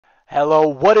Hello,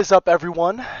 what is up,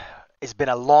 everyone? It's been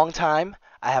a long time.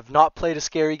 I have not played a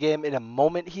scary game in a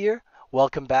moment here.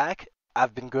 Welcome back.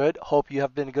 I've been good. Hope you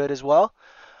have been good as well.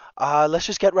 Let's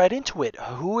just get right into it.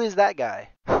 Who is that guy?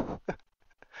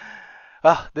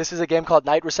 This is a game called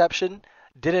Night Reception.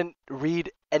 Didn't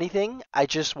read anything. I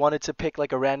just wanted to pick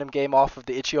like a random game off of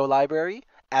the Itch.io library,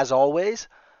 as always.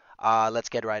 Let's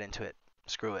get right into it.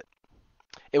 Screw it.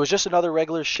 It was just another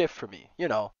regular shift for me,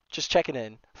 just checking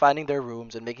in, finding their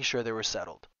rooms, and making sure they were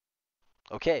settled.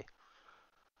 Okay,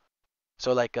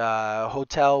 so like a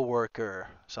hotel worker,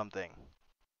 something.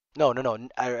 No, no, no,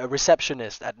 a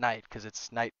receptionist at night, because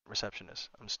it's night receptionist.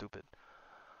 I'm stupid.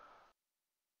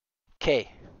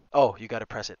 K. Oh, you gotta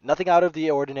press it. Nothing out of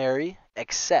the ordinary,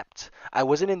 except I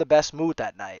wasn't in the best mood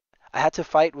that night. I had to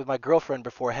fight with my girlfriend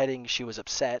before heading. She was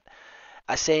upset,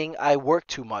 saying I work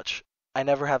too much. I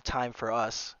never have time for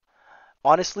us.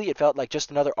 Honestly, it felt like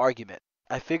just another argument.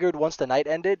 I figured once the night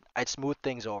ended, I'd smooth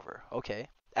things over. Okay.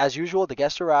 As usual, the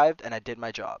guests arrived and I did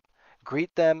my job.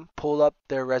 Greet them, pull up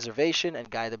their reservation, and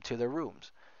guide them to their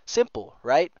rooms. Simple,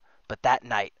 right? But that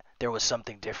night, there was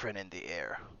something different in the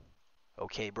air.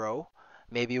 Okay, bro.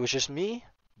 Maybe it was just me,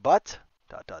 but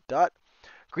dot dot dot.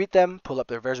 Greet them, pull up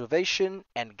their reservation,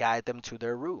 and guide them to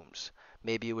their rooms.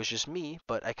 Maybe it was just me,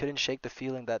 but I couldn't shake the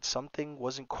feeling that something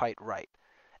wasn't quite right.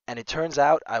 And it turns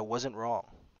out I wasn't wrong.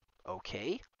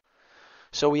 Okay.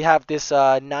 So we have this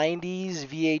 90s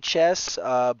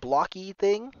VHS blocky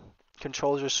thing.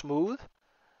 Controls are smooth.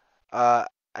 Uh,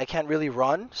 I can't really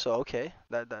run, so okay,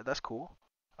 that's cool.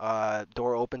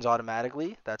 Door opens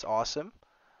automatically. That's awesome.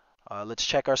 Let's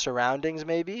check our surroundings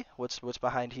maybe. What's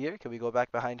behind here? Can we go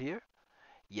back behind here?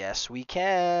 Yes, we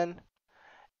can.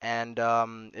 And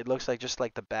it looks like just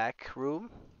like the back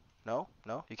room. No,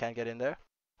 no, you can't get in there.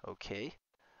 Okay.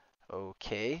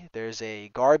 Okay, there's a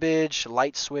garbage,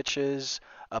 light switches,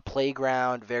 a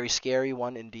playground, very scary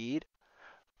one indeed.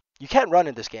 You can't run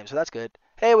in this game, so that's good.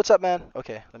 Hey, what's up, man?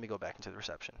 Okay, let me go back into the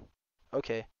reception.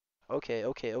 Okay, okay,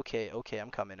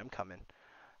 I'm coming, I'm coming.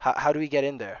 How do we get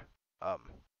in there? Um,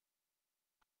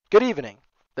 Good evening.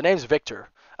 The name's Victor.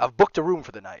 I've booked a room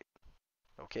for the night.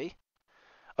 Okay.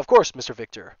 Of course, Mr.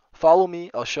 Victor. Follow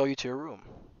me, I'll show you to your room.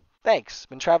 Thanks.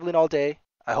 Been traveling all day.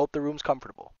 I hope the room's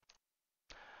comfortable.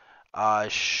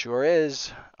 Sure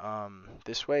is.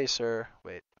 This way, sir.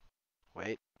 Wait,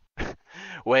 wait,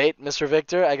 wait, Mr.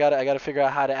 Victor. I gotta figure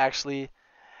out how to actually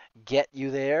get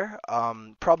you there.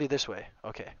 Probably this way.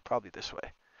 Okay, probably this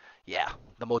way. Yeah,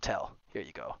 the motel. Here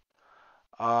you go.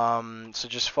 So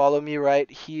just follow me right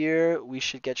here. We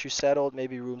should get you settled.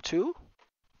 Maybe room two.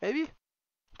 Maybe.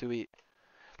 Do we?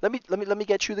 Let me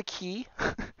get you the key.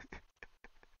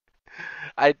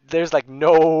 There's like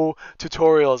no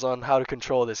tutorials on how to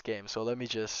control this game, so let me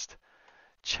just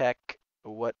check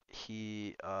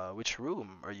which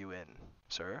room are you in,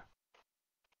 sir?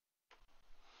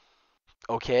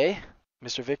 Okay,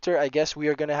 Mr. Victor, I guess we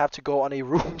are gonna have to go on a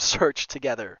room search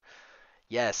together.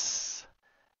 Yes,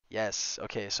 yes.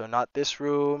 Okay, so not this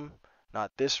room,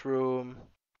 not this room.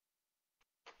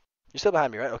 You're still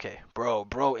behind me, right? Okay,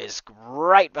 bro is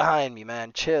right behind me,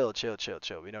 man. Chill, chill, chill,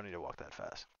 chill. We don't need to walk that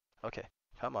fast. Okay,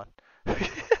 come on.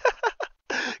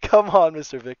 Come on,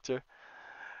 Mr. Victor.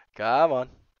 Come on.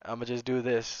 I'm gonna just do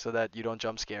this so that you don't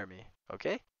jump scare me.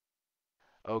 Okay?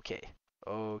 Okay.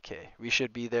 Okay. We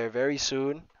should be there very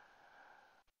soon.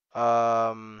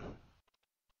 Um,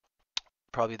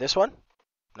 Probably this one?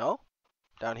 No?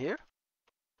 Down here?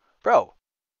 Bro,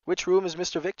 which room is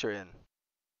Mr. Victor in?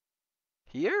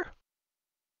 Here?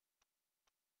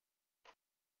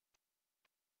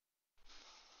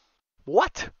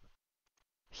 What?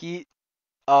 He,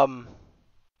 um,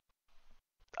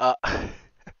 uh,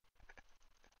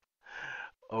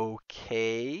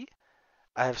 okay.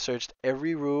 I have searched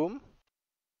every room.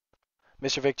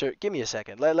 Mr. Victor, give me a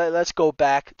second. Let's go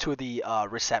back to the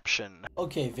reception.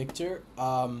 Okay, Victor.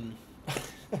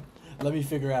 Let me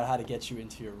figure out how to get you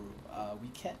into your room. We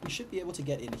can't. We should be able to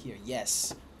get in here.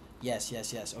 Yes, yes,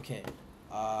 yes, yes. Okay.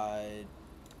 Uh,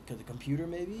 the computer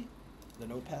maybe, the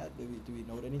notepad. Do we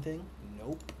note anything?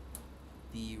 Nope.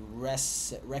 The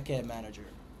rec manager.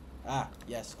 Ah,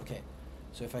 yes. Okay.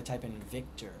 So if I type in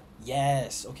Victor,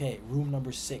 yes. Okay. Room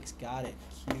number 6. Got it.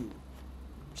 Q.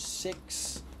 Number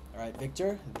 6. All right,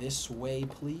 Victor. This way,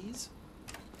 please.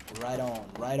 Right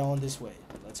on this way.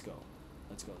 Let's go.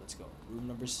 Let's go, let's go. Room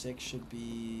number 6 should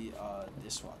be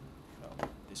this one. No,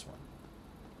 this one.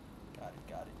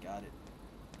 Got it.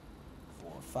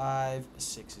 4, 5,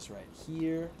 6 is right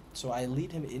here. So I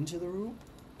lead him into the room.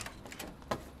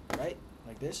 Right?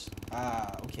 Like this.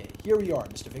 Ah, okay. Here we are,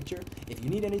 Mr. Victor. If you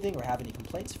need anything or have any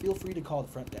complaints, feel free to call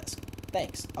the front desk.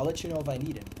 Thanks. I'll let you know if I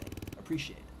need anything.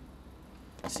 Appreciate it.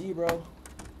 See you, bro.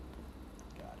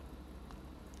 God.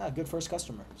 Ah, good first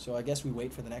customer. So I guess we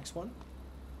wait for the next one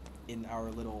in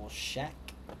our little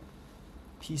shack.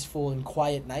 Peaceful and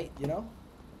quiet night, you know?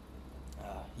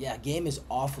 Yeah, game is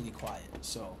awfully quiet,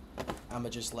 so I'ma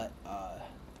just let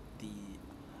the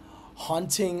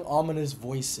haunting, ominous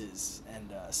voices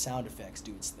and sound effects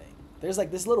do its thing. There's like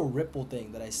this little ripple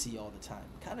thing that I see all the time.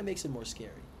 Kind of makes it more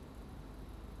scary.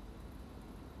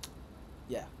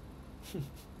 Yeah.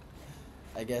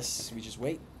 I guess we just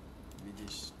wait. We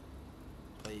just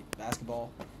play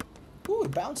basketball. Ooh,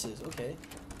 it bounces. Okay.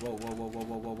 Whoa, whoa, whoa, whoa,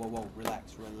 whoa, whoa, whoa, whoa.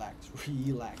 Relax, relax,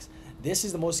 relax. This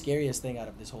is the most scariest thing out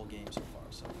of this whole game so far.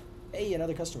 So, hey,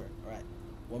 another customer. All right.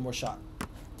 One more shot.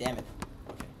 Damn it.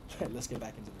 Okay. Let's get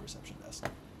back into the reception desk.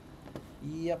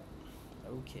 Yep.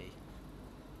 Okay.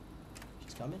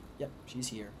 She's coming? Yep, she's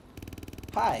here.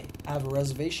 Hi, I have a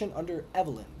reservation under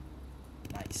Evelyn.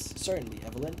 Nice. Certainly,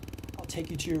 Evelyn. I'll take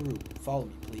you to your room. Follow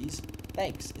me, please.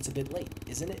 Thanks. It's a bit late,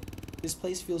 isn't it? This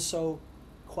place feels so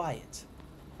quiet.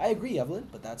 I agree, Evelyn,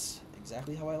 but that's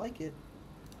exactly how I like it.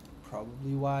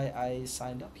 Probably why I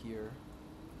signed up here.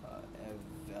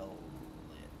 Evelyn.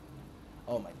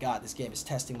 Oh my god, this game is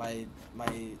testing my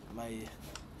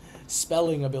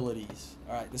spelling abilities.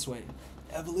 Alright, this way.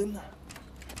 Evelyn.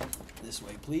 This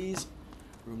way, please.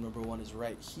 Room number 1 is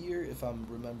right here, if I'm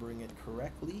remembering it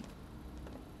correctly.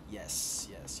 Yes,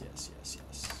 yes, yes, yes,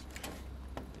 yes.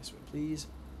 This way, please.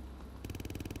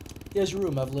 Here's your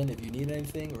room, Evelyn. If you need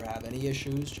anything or have any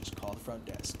issues, just call the front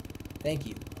desk. Thank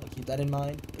you. I'll keep that in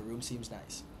mind. The room seems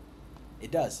nice. It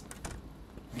does.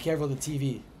 Be careful of the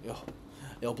TV.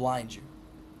 It'll blind you.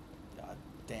 God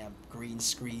damn green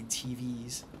screen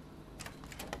TVs.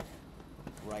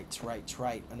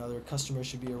 Right. Another customer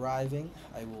should be arriving.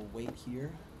 I will wait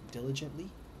here diligently.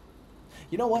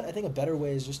 You know what? I think a better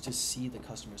way is just to see the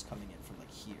customers coming in from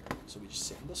like here. So we just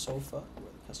sit on the sofa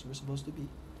where the customer's supposed to be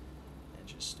and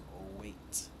just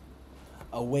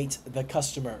await the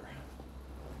customer.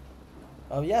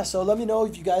 Yeah, so let me know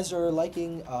if you guys are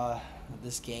liking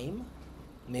this game.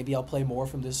 Maybe I'll play more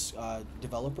from this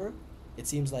developer. It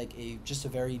seems like just a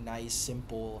very nice,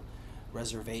 simple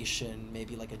reservation,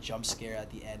 maybe like a jump scare at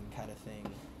the end kind of thing.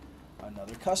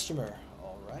 Another customer.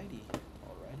 Alrighty.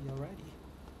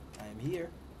 I am here.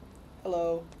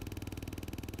 Hello.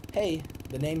 Hey,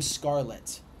 the name's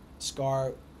Scarlett.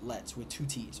 Scarlett with 2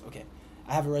 T's. Okay.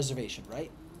 I have a reservation, right?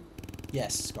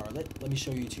 Yes, Scarlett. Let me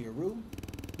show you to your room.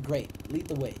 Great. Lead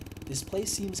the way. This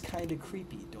place seems kind of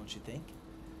creepy, don't you think?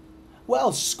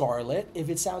 Well, Scarlett, if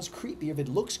it sounds creepy, if it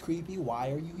looks creepy,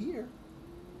 why are you here?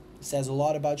 It says a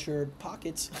lot about your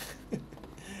pockets.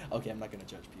 Okay, I'm not going to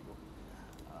judge people.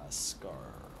 Scarlett.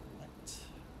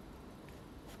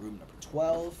 Room number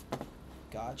 12.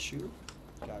 Got you.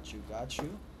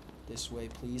 This way,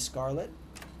 please, Scarlett.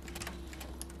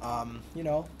 You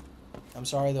know, I'm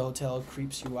sorry the hotel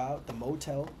creeps you out. The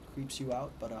motel creeps you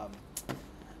out, but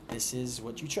this is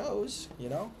what you chose, you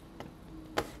know?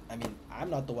 I mean, I'm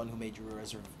not the one who made you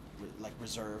reserve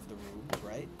the rooms,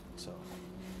 right? So,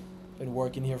 been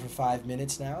working here for 5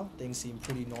 minutes now. Things seem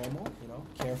pretty normal, you know?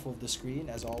 Careful of the screen,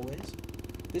 as always.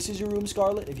 This is your room,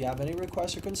 Scarlett. If you have any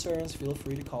requests or concerns, feel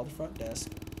free to call the front desk.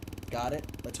 Got it.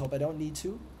 Let's hope I don't need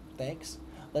to. Thanks.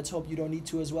 Let's hope you don't need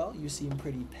to as well. You seem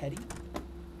pretty petty.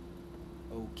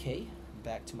 Okay.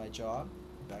 Back to my job.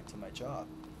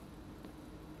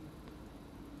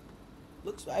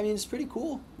 I mean, it's pretty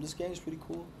cool. This game is pretty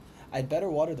cool. I'd better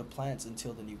water the plants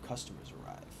until the new customers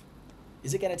arrive.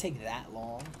 Is it gonna take that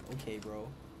long? Okay, bro.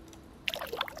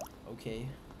 Okay.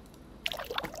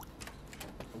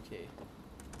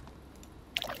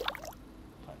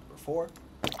 Plant number 4.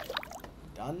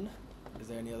 Done. Is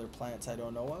there any other plants I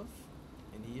don't know of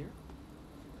in here?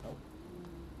 Nope.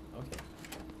 Okay.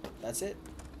 That's it.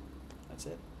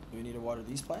 Do we need to water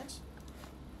these plants?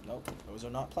 Nope. Those are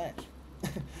not plants.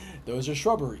 Those are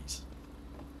shrubberies.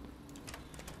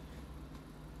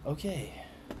 Okay.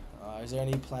 Is there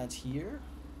any plants here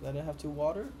that I have to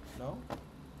water? No?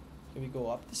 Can we go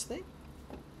up this thing?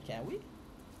 Can we?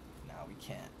 No, we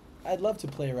can't. I'd love to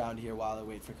play around here while I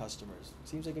wait for customers.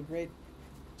 Seems like a great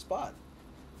spot.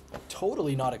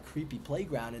 Totally not a creepy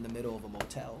playground in the middle of a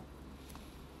motel.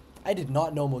 I did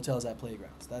not know motels had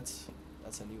playgrounds. That's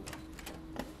a new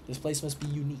one. This place must be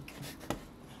unique.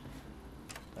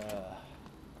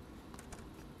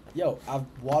 Yo, I've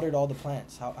watered all the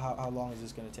plants. How long is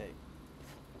this gonna take?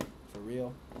 For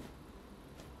real?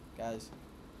 Guys,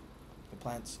 the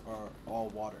plants are all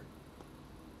watered.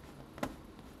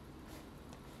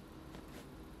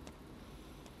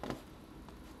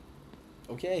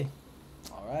 Okay.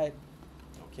 Alright.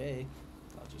 Okay.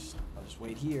 I'll just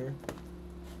wait here.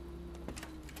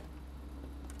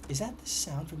 Is that the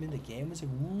sound from in the game? It's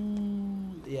like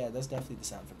woo. Yeah, that's definitely the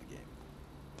sound from the game.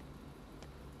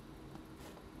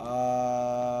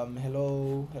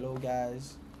 Hello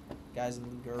guys, guys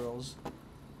and girls.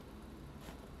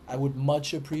 I would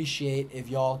much appreciate if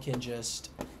y'all can just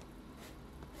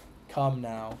come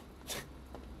now.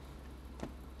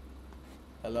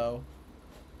 Hello?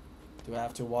 Do I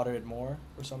have to water it more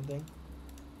or something?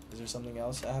 Is there something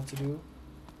else I have to do?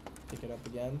 Pick it up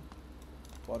again?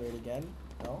 Water it again?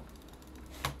 No?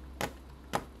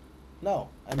 No.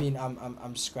 I mean,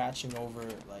 I'm scratching over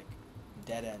like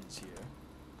dead ends here.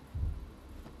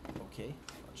 Okay,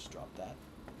 I'll just drop that.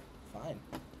 Fine.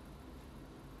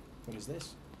 What is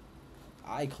this?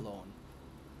 Eye clone.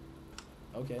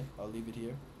 Okay, I'll leave it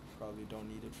here. Probably don't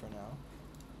need it for now.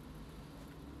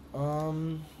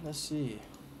 Let's see.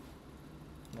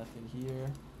 Nothing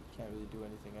here. Can't really do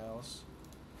anything else.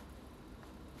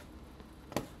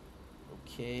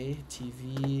 Okay,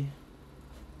 TV.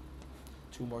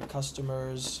 2 more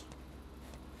customers.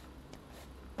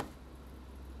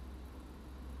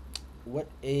 What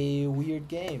a weird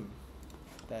game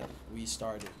that we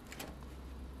started.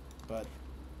 But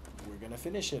we're gonna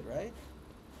finish it, right?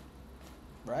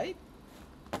 Right?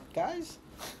 Guys?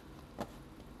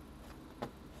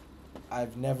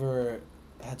 I've never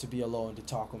had to be alone to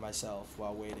talk with myself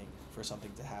while waiting for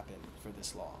something to happen for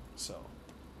this long, so.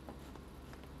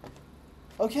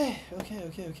 Okay,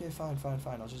 fine.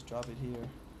 I'll just drop it here.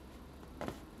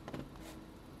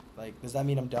 Like, does that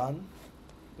mean I'm done?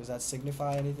 Does that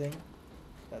signify anything?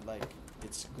 That, like,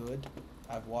 it's good?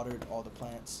 I've watered all the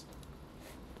plants.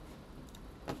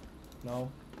 No?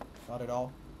 Not at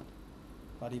all?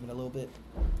 Not even a little bit?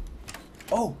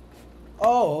 Oh!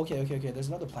 Oh, okay. There's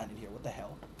another plant in here. What the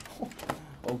hell?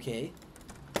 Okay.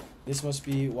 This must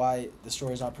be why the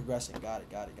story's not progressing. Got it.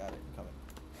 I'm coming.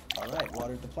 Alright,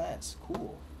 watered the plants.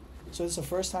 Cool. So it's the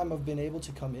first time I've been able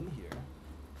to come in here.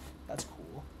 That's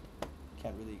cool.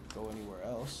 Can't really go anywhere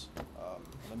else.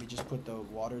 Let me just put the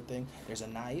water thing. There's a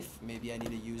knife. Maybe I need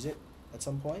to use it at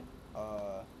some point.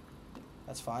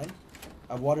 That's fine.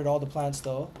 I've watered all the plants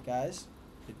though, guys.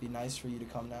 It'd be nice for you to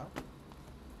come now.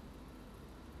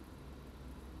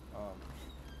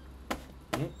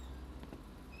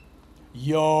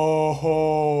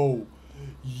 Yo,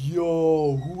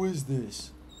 who is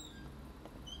this?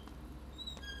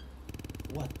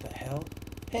 What the hell?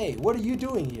 Hey, what are you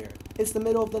doing here? It's the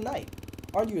middle of the night.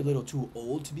 Aren't you a little too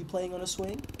old to be playing on a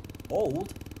swing?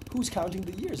 Old? Who's counting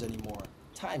the years anymore?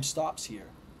 Time stops here,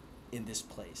 in this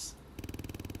place.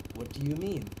 What do you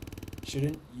mean?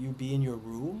 Shouldn't you be in your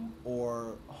room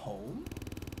or home?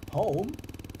 Home?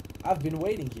 I've been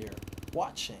waiting here,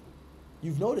 watching.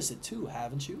 You've noticed it too,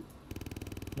 haven't you?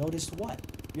 Noticed what?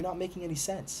 You're not making any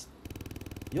sense.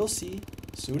 You'll see,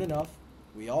 soon enough.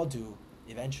 We all do,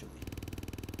 eventually.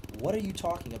 What are you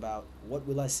talking about? What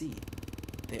will I see?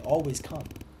 They always come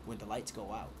when the lights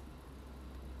go out.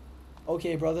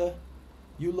 Okay, brother.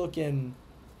 You looking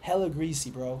hella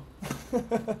greasy, bro.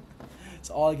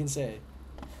 That's all I can say.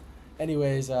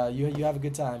 Anyways, you have a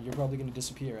good time. You're probably gonna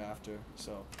disappear after,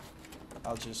 so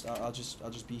I'll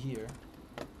just be here.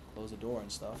 Close the door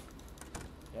and stuff.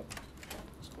 Yep.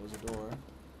 Just close the door.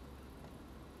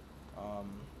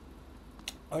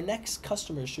 Our next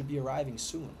customer should be arriving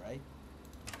soon, right?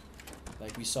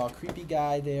 Like, we saw creepy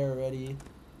guy there already.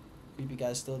 Creepy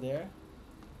guy's still there.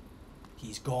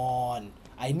 He's gone.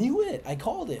 I knew it. I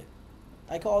called it.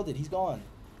 He's gone.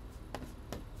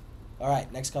 All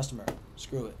right, next customer.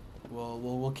 Screw it.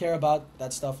 We'll care about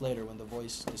that stuff later when the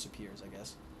voice disappears, I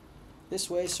guess. This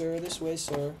way, sir. This way,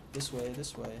 sir. This way.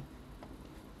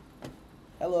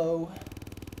 Hello.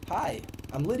 Hi,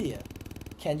 I'm Lydia.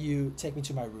 Can you take me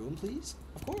to my room, please?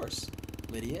 Of course.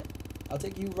 Lydia, I'll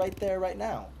take you right there right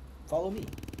now. Follow me.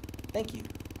 Thank you.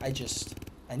 I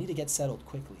need to get settled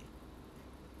quickly.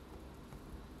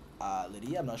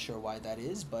 Lydia, I'm not sure why that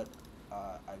is, but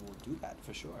I will do that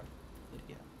for sure.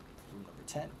 Lydia, room number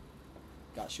 10.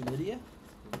 Got you, Lydia.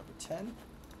 Room number 10.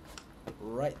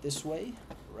 Right this way.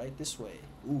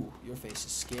 Ooh, your face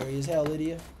is scary as hell,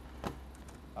 Lydia.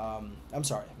 I'm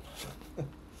sorry.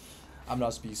 I'm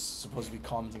not supposed to be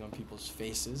commenting on people's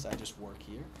faces. I just work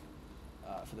here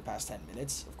for the past 10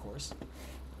 minutes, of course.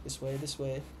 This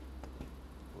way.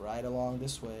 Right along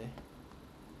this way.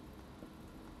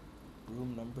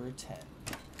 Room number 10.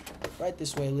 Right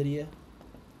this way, Lydia.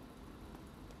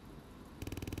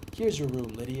 Here's your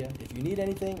room, Lydia. If you need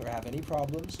anything or have any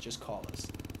problems, just call us.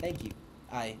 Thank you.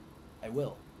 I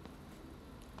will.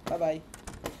 Bye-bye.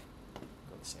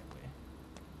 Go the same way.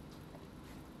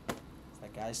 Is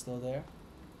that guy still there?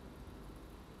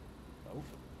 Nope,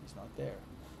 he's not there.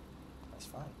 That's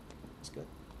fine. That's good.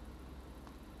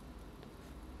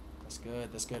 That's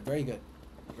good. That's good. Very good.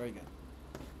 Very good.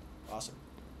 Awesome.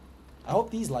 I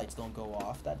hope these lights don't go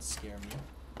off. That'd scare me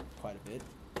quite a bit.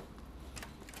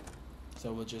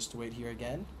 So we'll just wait here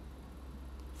again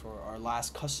for our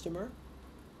last customer.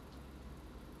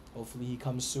 Hopefully he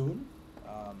comes soon.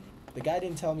 The guy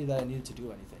didn't tell me that I needed to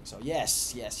do anything. So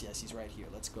yes, yes, yes, he's right here.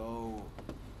 Let's go.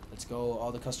 Let's go.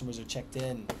 All the customers are checked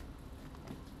in.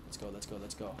 Let's go, let's go,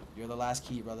 let's go. You're the last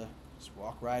key, brother. Just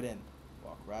walk right in.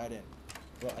 Walk right in.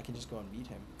 Well, I can just go and meet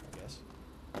him, I guess.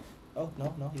 Oh,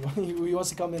 no, no. He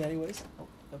wants to come in anyways. Oh,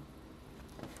 yep.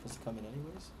 Wants to come in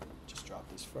anyways. Just drop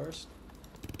this first.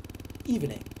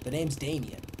 Evening. The name's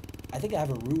Damien. I think I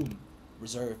have a room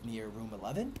reserved near room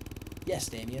 11. Yes,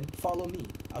 Damien. Follow me.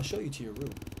 I'll show you to your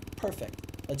room. Perfect.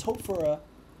 Let's hope for a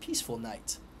peaceful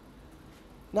night.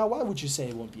 Now, why would you say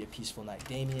it won't be a peaceful night,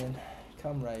 Damien?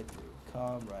 Come right through.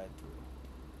 Come right through.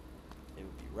 It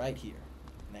would be right here,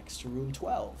 next to room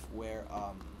 12, where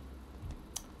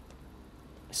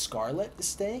Scarlett is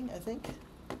staying, I think.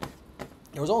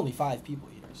 There was only 5 people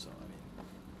here, so I mean,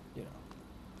 you know,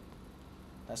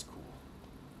 that's cool.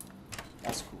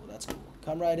 That's cool. That's cool.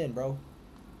 Come right in, bro.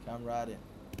 Come right in.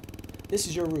 This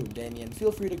is your room, Damien.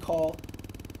 Feel free to call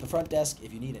the front desk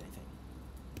if you need anything.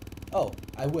 Oh,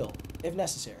 I will, if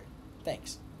necessary.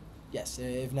 Thanks. Yes,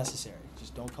 if necessary.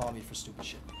 Just don't call me for stupid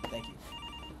shit. Thank you.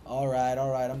 Alright,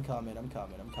 I'm coming.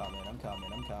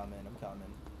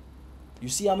 You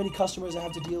see how many customers I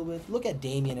have to deal with? Look at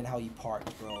Damien and how he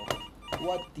parked, bro.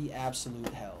 What the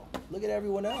absolute hell? Look at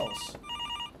everyone else.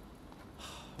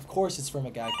 Of course it's from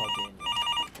a guy called Damien.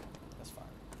 That's fine.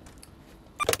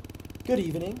 Good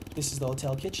evening. This is the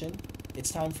hotel kitchen.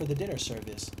 It's time for the dinner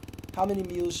service. How many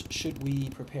meals should we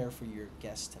prepare for your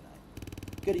guests tonight?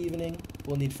 Good evening.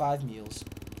 We'll need 5 meals.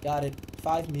 Got it.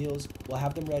 5 meals. We'll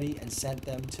have them ready and send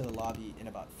them to the lobby in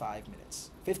about 5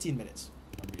 minutes. 15 minutes.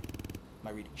 I'm reading. Am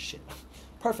I reading? Shit.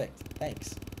 Perfect.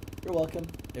 Thanks. You're welcome.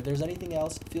 If there's anything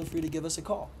else, feel free to give us a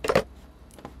call.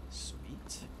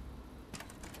 Sweet.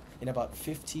 In about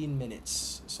 15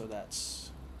 minutes. So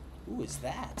that's... Who is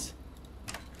that?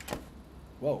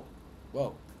 Whoa.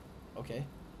 Whoa. Okay.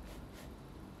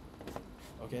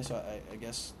 Okay, so I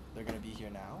guess they're gonna be here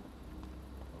now.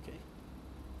 Okay.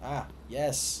 Ah,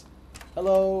 yes.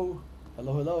 Hello.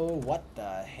 Hello, hello. What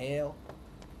the hell?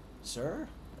 Sir?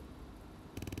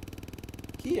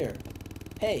 Here.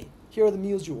 Hey, here are the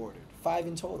meals you ordered. 5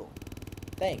 in total.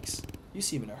 Thanks. You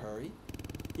seem in a hurry.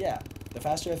 Yeah, the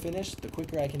faster I finish, the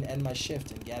quicker I can end my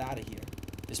shift and get out of here.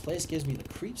 This place gives me the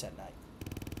creeps at night.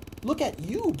 Look at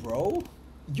you, bro.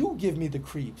 You give me the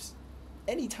creeps.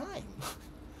 Anytime.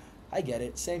 I get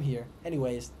it. Same here.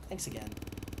 Anyways, thanks again.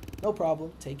 No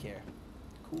problem. Take care.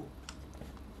 Cool.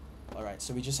 Alright,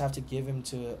 so we just have to give him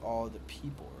to all the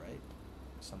people, right?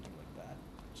 Something like that.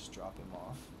 Just drop him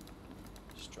off.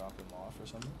 Just drop him off or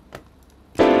something.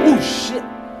 Oh, shit!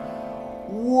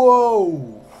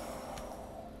 Whoa!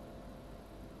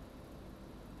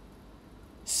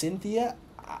 Cynthia?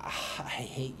 I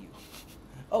hate you.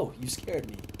 Oh, you scared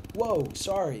me. Whoa,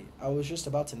 sorry. I was just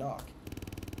about to knock.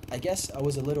 I guess I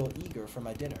was a little eager for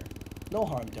my dinner. No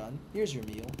harm done. Here's your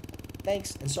meal.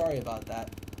 Thanks, and sorry about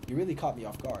that. You really caught me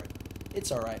off guard.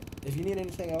 It's alright. If you need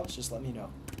anything else, just let me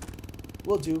know.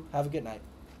 Will do. Have a good night.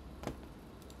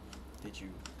 Did you...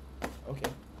 Okay.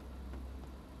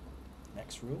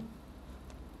 Next room.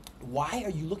 Why are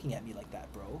you looking at me like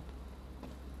that, bro?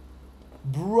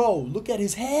 Bro, look at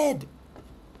his head!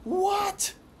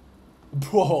 What?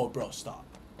 Bro, stop.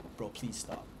 Bro, please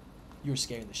stop. You're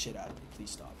scaring the shit out of me. Please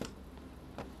stop.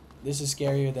 This is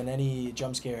scarier than any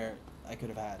jump scare I could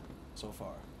have had so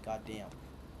far. God damn.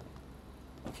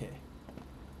 Okay.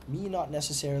 Me not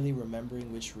necessarily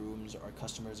remembering which rooms our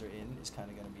customers are in is kind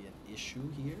of going to be an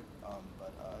issue here,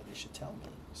 but they should tell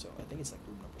me. So I think it's like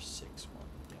room number 6.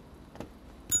 Yep.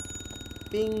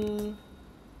 Bing!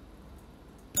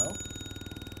 No?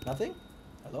 Nothing?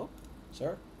 Hello?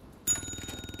 Sir?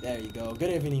 There you go. Good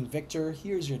evening, Victor.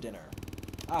 Here's your dinner.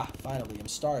 Ah, finally, I'm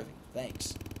starving.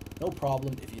 Thanks. No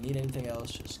problem. If you need anything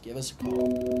else, just give us a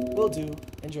call. Will do.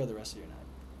 Enjoy the rest of your night.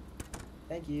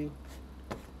 Thank you.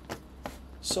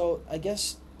 So, I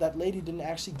guess that lady didn't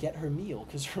actually get her meal,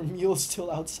 because her meal is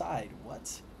still outside.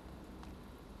 What?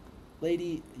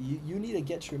 Lady, you need to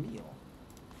get your meal.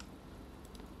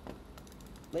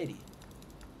 Lady.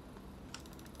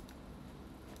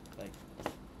 Like,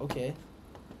 okay.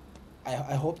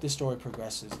 I hope this story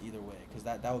progresses either way, because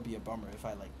that would be a bummer if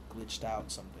I, like, glitched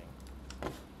out something.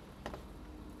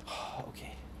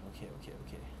 Okay.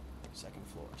 Second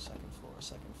floor.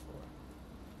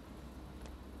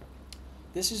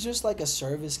 This is just like a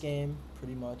service game,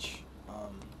 pretty much.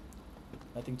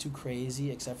 Nothing too crazy,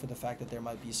 except for the fact that there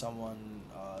might be someone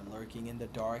lurking in the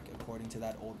dark, according to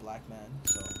that old black man.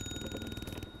 So,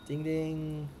 ding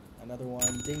ding, another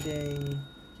one, ding ding.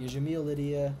 Here's your meal,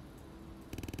 Lydia.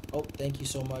 Oh, thank you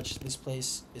so much. This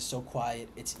place is so quiet.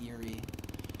 It's eerie.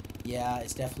 Yeah,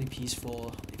 it's definitely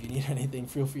peaceful. If you need anything,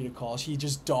 feel free to call. We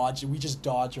just dodged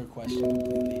her question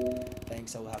completely.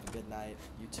 Thanks, I will have a good night.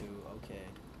 You too, okay.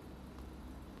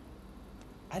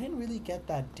 I didn't really get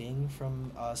that ding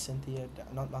from Cynthia,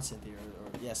 not Cynthia,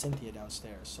 yeah, Cynthia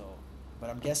downstairs, so, but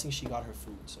I'm guessing she got her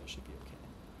food, so it should be okay.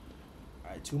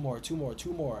 Alright, two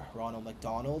more, Ronald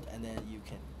McDonald, and then you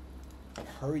can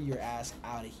hurry your ass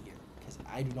out of here, because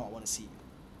I do not want to see you.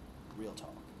 Real talk.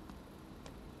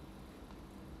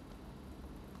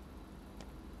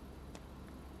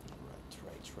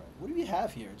 Right. What do we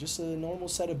have here? Just a normal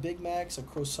set of Big Macs, a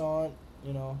croissant,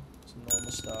 you know, some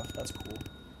normal stuff. That's cool.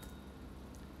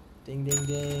 Ding, ding,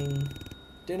 ding.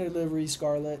 Dinner delivery,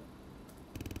 Scarlett.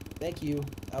 Thank you.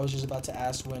 I was just about to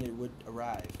ask when it would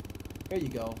arrive. Here you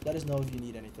go. Let us know if you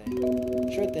need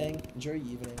anything. Sure thing. Enjoy your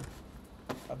evening.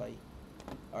 Bye-bye.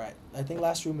 Alright, I think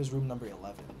last room is room number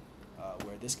 11,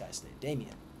 where this guy stayed.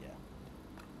 Damien, yeah.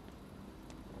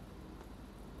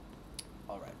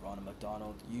 Alright, Ronald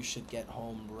McDonald, you should get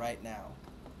home right now.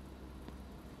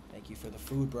 Thank you for the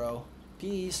food, bro.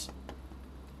 Peace.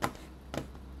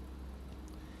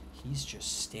 He's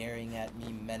just staring at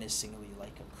me menacingly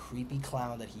like a creepy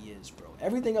clown that he is, bro.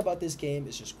 Everything about this game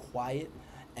is just quiet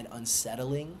and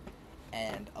unsettling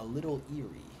and a little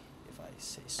eerie, if I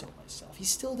say so myself. He's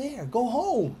still there. Go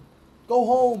home. Go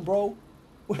home, bro.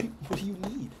 What do you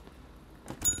need?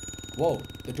 Whoa,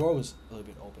 the door was a little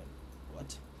bit open.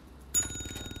 What?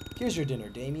 Here's your dinner,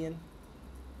 Damien.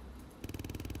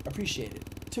 Appreciate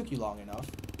it. Took you long enough.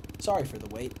 Sorry for the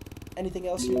wait. Anything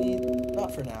else you need?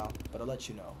 Not for now, but I'll let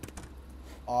you know.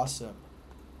 Awesome.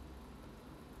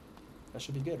 That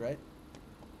should be good, right?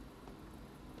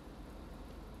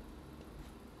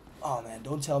 Oh man,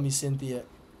 don't tell me Cynthia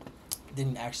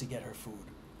didn't actually get her food.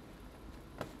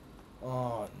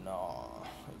 Oh no.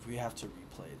 If we have to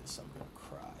replay this, I'm gonna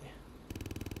cry.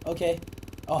 Okay.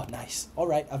 Oh, nice.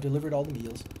 Alright, I've delivered all the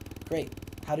meals. Great.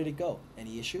 How did it go?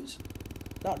 Any issues?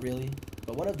 Not really,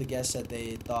 but one of the guests said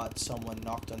they thought someone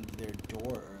knocked on their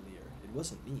door earlier. It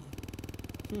wasn't me.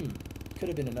 Could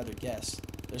have been another guest.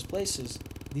 These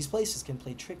places can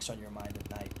play tricks on your mind at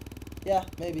night. Yeah,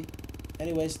 maybe.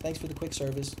 Anyways, thanks for the quick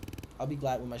service. I'll be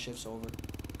glad when my shift's over.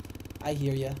 I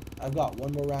hear ya. I've got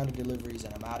one more round of deliveries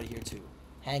and I'm out of here too.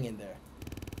 Hang in there.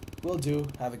 Will do.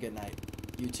 Have a good night.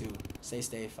 You too. Stay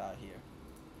safe out here.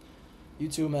 You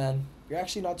too, man. You're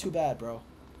actually not too bad, bro.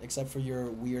 Except for your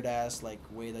weird ass, like,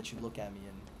 way that you look at me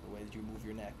and the way that you move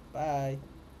your neck. Bye.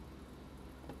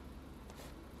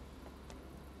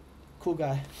 Cool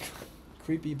guy.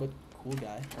 Creepy, but cool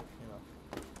guy, you know.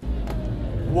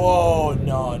 Whoa,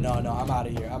 no. I'm out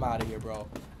of here, bro.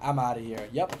 I'm out of here.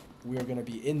 Yep. We are going to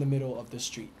be in the middle of the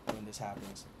street when this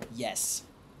happens. Yes.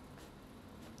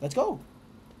 Let's go.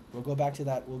 We'll go back to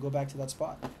that spot. We'll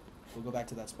go back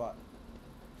to that spot.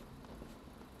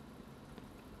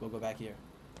 We'll go back here.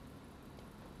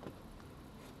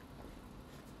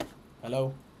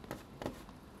 Hello?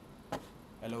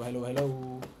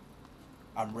 Hello.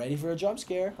 I'm ready for a jump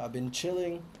scare. I've been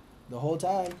chilling the whole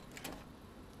time.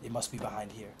 It must be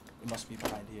behind here.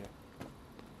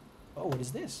 Oh, what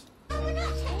is this?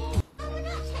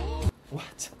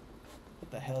 What?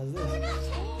 What the hell is this?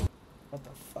 What the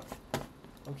fuck?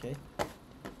 Okay.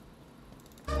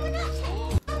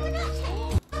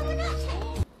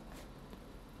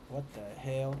 What the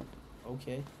hell?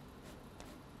 Okay.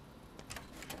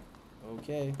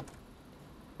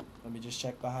 Let me just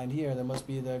check behind here. There must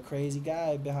be the crazy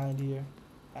guy behind here.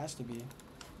 Has to be.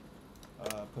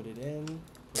 Put it in.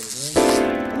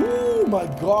 Oh my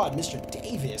god, Mr.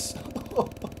 Davis.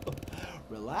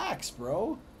 Relax,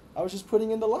 bro. I was just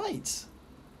putting in the lights.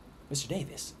 Mr.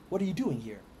 Davis, what are you doing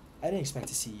here? I didn't expect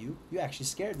to see you. You actually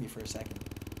scared me for a second.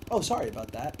 Oh, sorry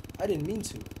about that. I didn't mean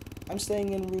to. I'm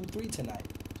staying in room 3 tonight.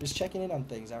 Just checking in on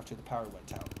things after the power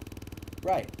went out.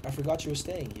 Right, I forgot you were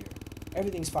staying here.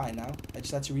 Everything's fine now. I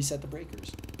just had to reset the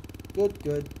breakers.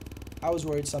 Good. I was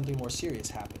worried something more serious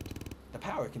happened. The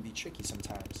power can be tricky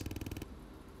sometimes.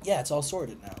 Yeah, it's all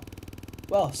sorted now.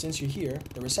 Well, since you're here,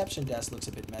 the reception desk looks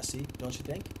a bit messy, don't you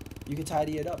think? You could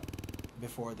tidy it up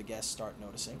before the guests start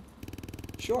noticing.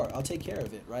 Sure, I'll take care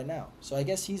of it right now. So I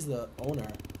guess he's the owner.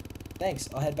 Thanks,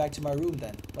 I'll head back to my room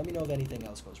then. Let me know if anything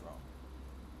else goes wrong.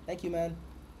 Thank you, man.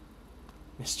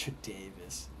 Mr.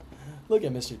 Davis. Look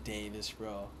at Mr. Davis,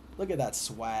 bro. Look at that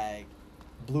swag.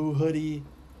 Blue hoodie,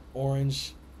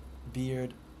 orange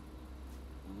beard,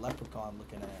 leprechaun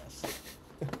looking ass.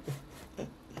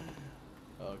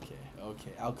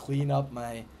 Okay, I'll clean up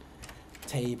my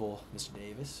table, Mr.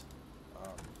 Davis.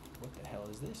 Um, what the hell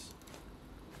is this?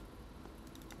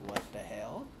 What the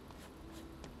hell?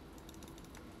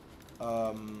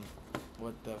 Um,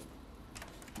 what the,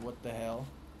 what the hell?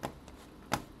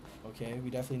 Okay, we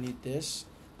definitely need this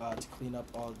to clean up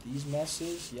all these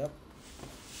messes. Yep.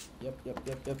 Yep.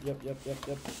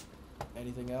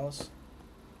 Anything else?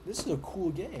 This is a cool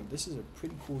game. This is a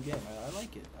pretty cool game. I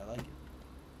like it. I like it.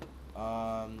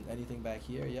 Anything back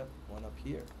here? Yep. One up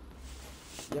here.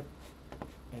 Yep.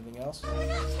 Anything else?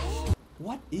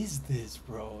 What is this,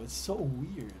 bro? It's so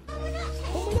weird.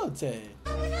 Pominote.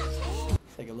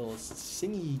 It's like a little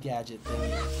singy gadget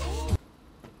thingy.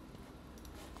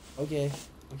 Okay.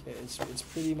 Okay, it's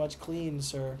pretty much clean,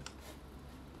 sir.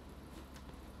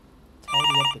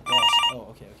 Tidy up the desk. Oh,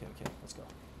 okay. Let's go.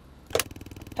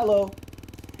 Hello.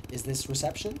 Is this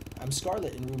reception? I'm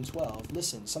Scarlett in room 12.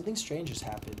 Listen, something strange has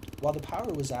happened. While the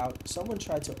power was out, someone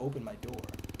tried to open my door.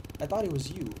 I thought it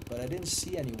was you, but I didn't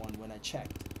see anyone when I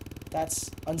checked. That's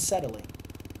unsettling.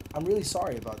 I'm really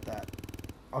sorry about that.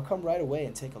 I'll come right away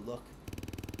and take a look.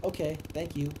 Okay,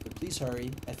 thank you, but please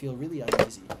hurry. I feel really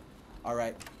uneasy.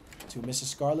 Alright, to Mrs.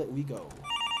 Scarlett we go.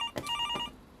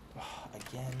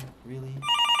 Again, really?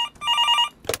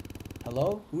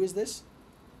 Hello? Who is this?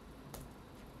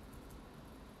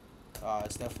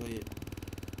 It's definitely...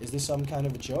 Is this some kind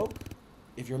of a joke?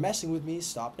 If you're messing with me,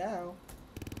 stop now.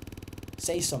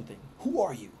 Say something. Who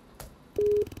are you?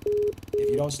 If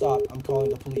you don't stop, I'm calling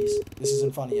the police. This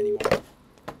isn't funny anymore.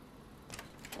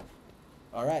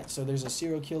 Alright, so there's a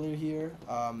serial killer here.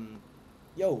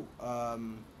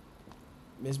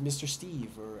 Mr.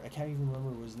 Steve, or I can't even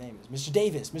remember what his name is. Mr.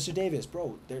 Davis,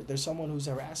 bro, there's someone who's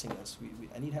harassing us.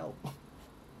 I need help.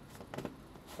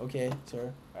 Okay,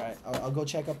 sir. Alright, I'll go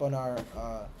check up on our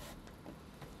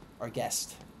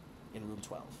guest in room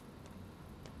 12.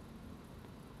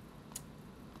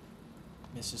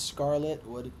 Mrs. Scarlett,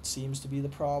 what it seems to be the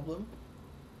problem?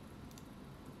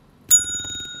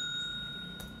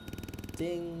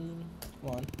 Ding.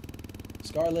 Come on.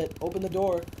 Scarlett, open the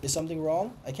door. Is something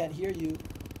wrong? I can't hear you.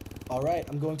 Alright,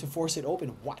 I'm going to force it open.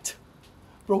 What?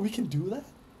 Bro, we can do that?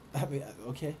 I mean,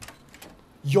 okay.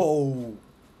 Yo!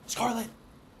 Scarlett!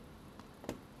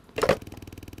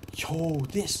 Yo,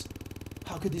 this!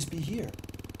 How could this be here?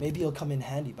 Maybe it'll come in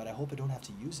handy, but I hope I don't have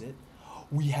to use it.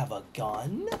 We have a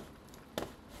gun?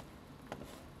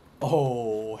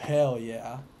 Oh, hell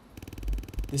yeah.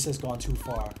 This has gone too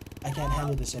far. I can't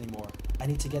handle this anymore. I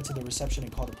need to get to the reception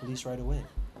and call the police right away.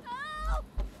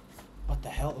 What the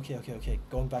hell? Okay.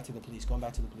 Going back to the police. Going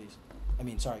back to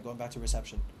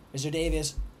reception. Mr.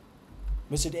 Davis!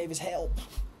 Mr. Davis, help!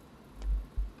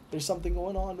 There's something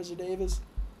going on, Mr. Davis.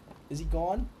 Is he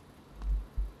gone?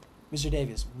 Mr.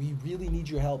 Davis, we really need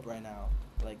your help right now.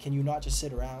 Like, can you not just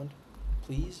sit around?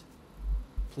 Please?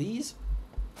 Please?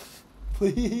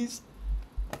 Please?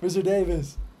 Mr.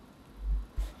 Davis!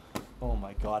 Oh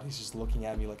my god, he's just looking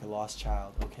at me like a lost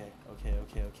child. Okay.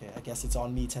 I guess it's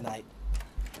on me tonight.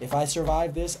 If I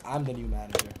survive this, I'm the new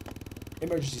manager.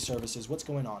 Emergency services, what's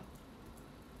going on?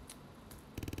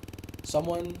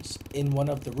 Someone's in one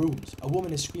of the rooms. A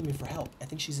woman is screaming for help. I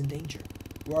think she's in danger.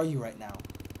 Where are you right now?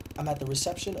 I'm at the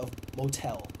reception of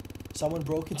motel. Someone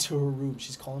broke into her room.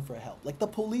 She's calling for help. Like, the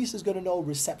police is gonna know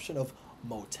reception of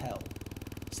motel.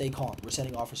 Stay calm. We're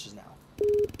sending officers now.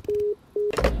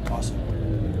 Awesome.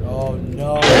 Oh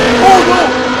no.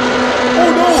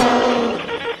 Oh no!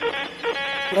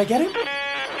 Did I get him?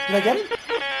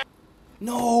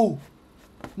 No!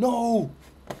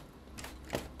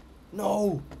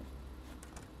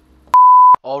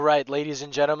 Alright, ladies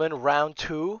and gentlemen, round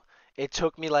 2. It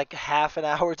took me like half an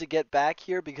hour to get back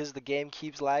here because the game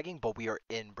keeps lagging, but we are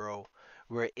in, bro.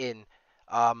 We're in.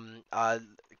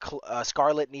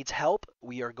 Scarlett needs help.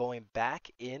 We are going back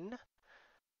in.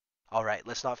 Alright,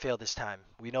 let's not fail this time.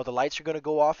 We know the lights are going to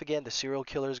go off again. The serial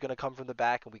killer is going to come from the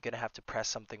back, and we're going to have to press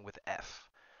something with F.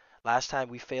 Last time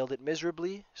we failed it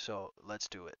miserably, so let's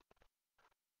do it.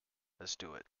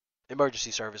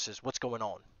 Emergency services, what's going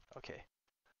on? Okay.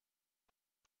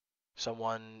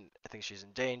 Someone, I think she's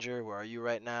in danger. Where are you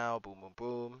right now? Boom, boom,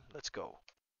 boom. Let's go.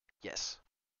 Yes.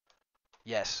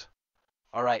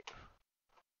 Alright.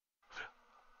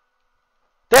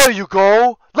 There you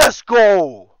go! Let's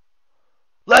go!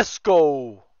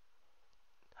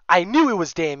 I knew it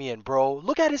was Damien, bro.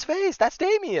 Look at his face. That's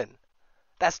Damien.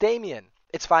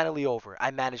 It's finally over.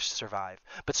 I managed to survive.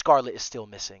 But Scarlett is still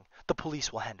missing. The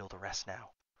police will handle the rest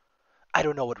now. I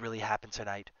don't know what really happened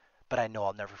tonight, but I know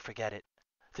I'll never forget it.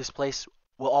 This place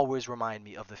will always remind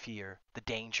me of the fear, the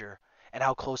danger, and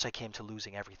how close I came to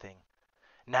losing everything.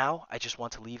 Now, I just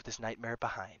want to leave this nightmare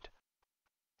behind.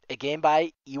 A game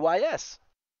by EYS.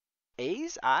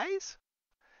 A's? Eyes?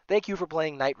 Thank you for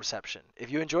playing Night Reception.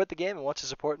 If you enjoyed the game and want to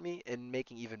support me in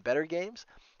making even better games,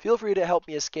 feel free to help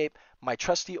me escape my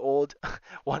trusty old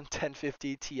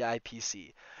 11050 Ti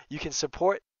PC. You can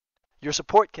support Your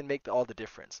support can make all the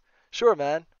difference. Sure,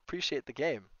 man. Appreciate the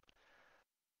game.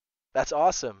 That's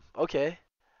awesome. Okay.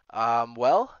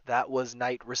 Well, that was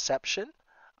Night Reception.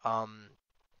 Um,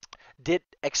 did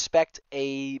expect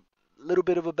a little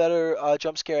bit of a better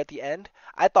jump scare at the end.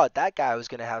 I thought that guy was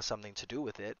gonna have something to do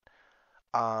with it.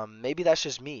 Maybe that's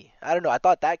just me. I don't know. I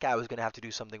thought that guy was gonna have to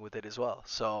do something with it as well.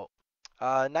 So,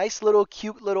 nice little,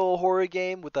 cute little horror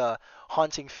game with a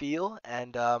haunting feel.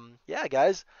 And yeah,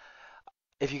 guys,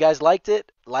 if you guys liked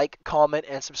it, like, comment,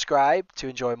 and subscribe to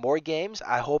enjoy more games.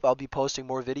 I hope I'll be posting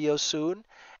more videos soon.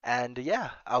 And yeah,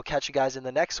 I'll catch you guys in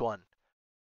the next one.